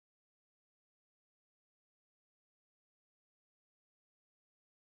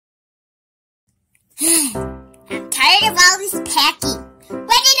I'm tired of all this packing.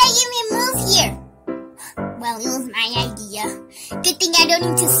 Why did I even move here? Well, it was my idea. Good thing I don't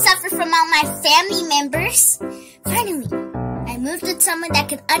need to suffer from all my family members. Finally, I moved with someone that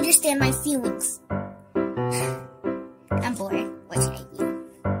could understand my feelings. I'm bored. What should I do?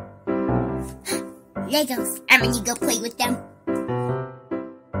 Legos. I'm gonna go play with them.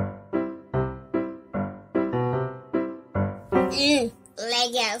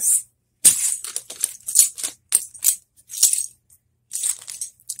 Legos.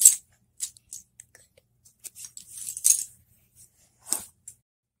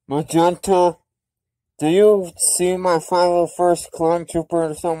 Magenta, do you see my 501st clone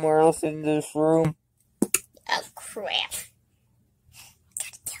trooper somewhere else in this room? Oh, crap.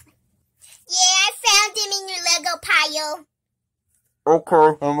 Gotta tell him. Yeah, I found him in your Lego pile.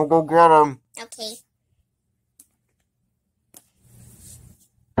 Okay, I'm gonna go get him. Okay.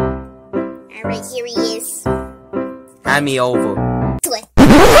 Alright, here he is. Hand me over. What?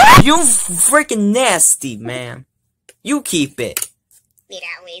 You freaking nasty, man. You keep it. It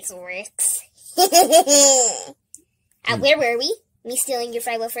always works. Where were we? Me stealing your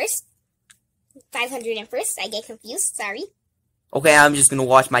 501st? 501st? I get confused, sorry. Okay, I'm just gonna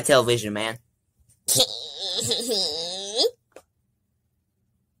watch my television, man.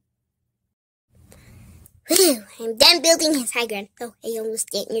 Whew, I'm done building his high ground. Oh, I almost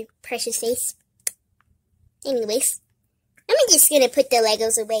did your precious face. Anyways, I'm just gonna put the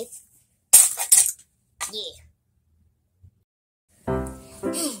Legos away. Yeah.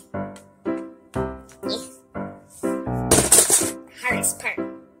 Yeah. Hardest part.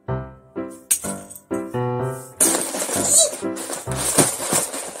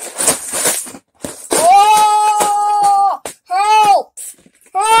 Oh! Help!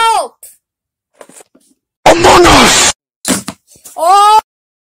 Help! Among Us! Oh!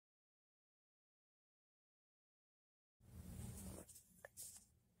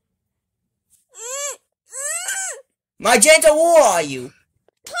 Magenta, where are you?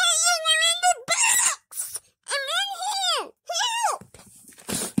 I'm in the box! I'm in here! Help!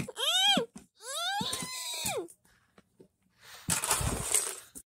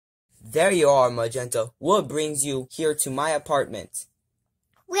 There you are, Magenta. What brings you here to my apartment?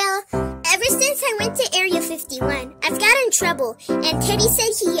 Well, ever since I went to Area 51, I've got in trouble, and Teddy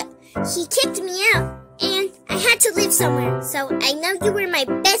said he kicked me out, and I had to live somewhere, so I know you were my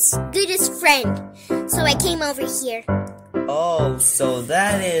best, goodest friend, so I came over here. Oh, so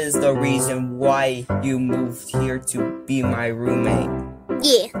that is the reason why you moved here to be my roommate.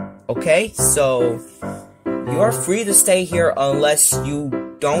 Yeah. Okay, so you're free to stay here unless you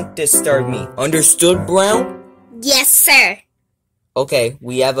don't disturb me. Understood, Brown? Yes, sir. Okay,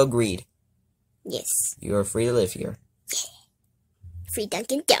 we have agreed. Yes. You're free to live here. Free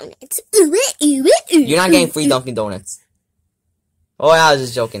Dunkin' Donuts. Ooh, ooh, ooh, You're not getting free Dunkin' Donuts. Oh, I was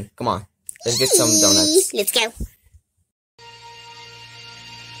just joking. Come on. Let's get some donuts. Let's go.